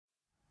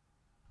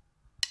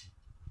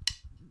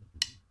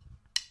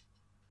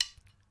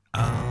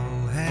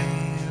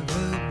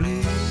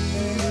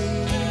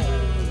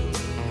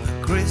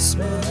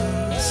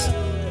Christmas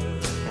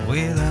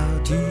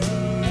without you.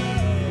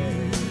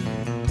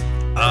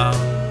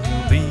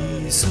 I'll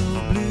be so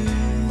blue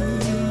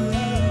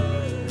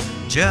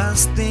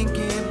just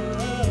thinking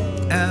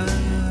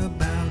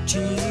about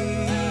you.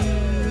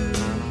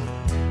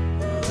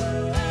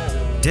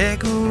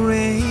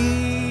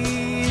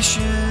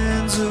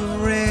 Decorations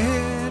of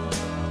red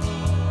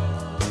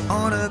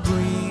on a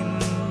green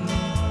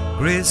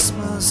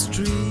Christmas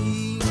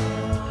tree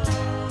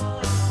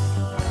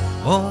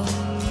won't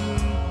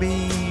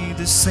be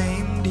the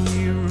same,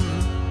 dear,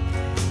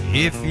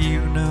 if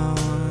you're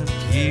not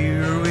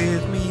here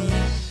with me.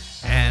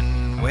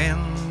 And when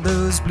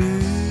those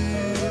blue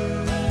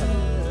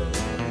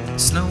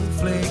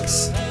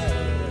snowflakes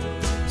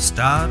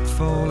start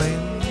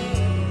falling,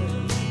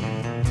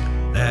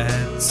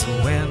 that's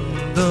when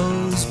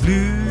those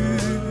blue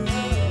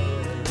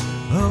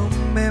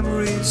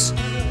memories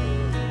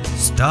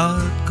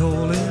start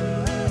calling.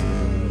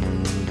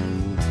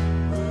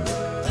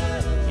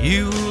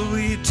 You'll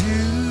be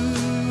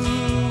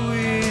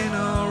doing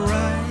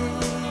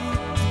alright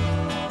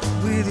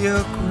with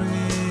your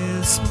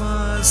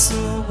Christmas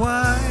so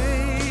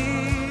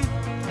white,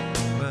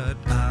 but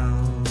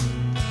I'll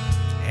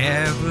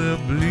have a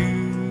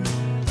blue,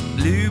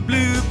 blue,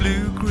 blue,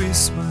 blue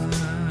Christmas.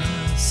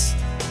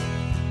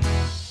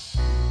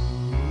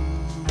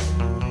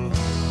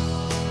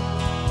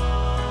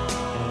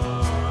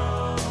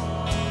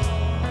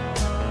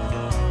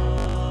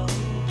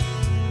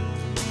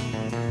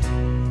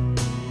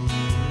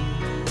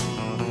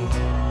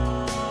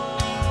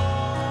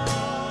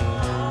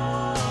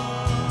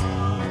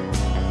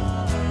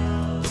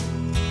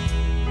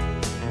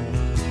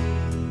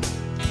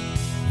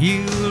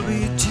 You'll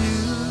be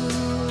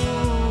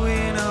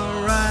doing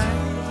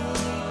alright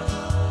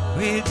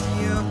with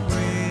your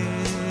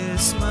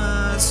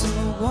Christmas so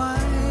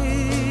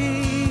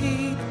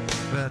white,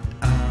 but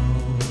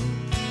I'll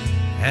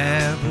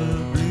have a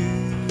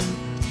blue,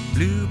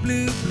 blue,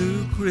 blue,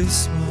 blue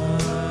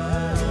Christmas.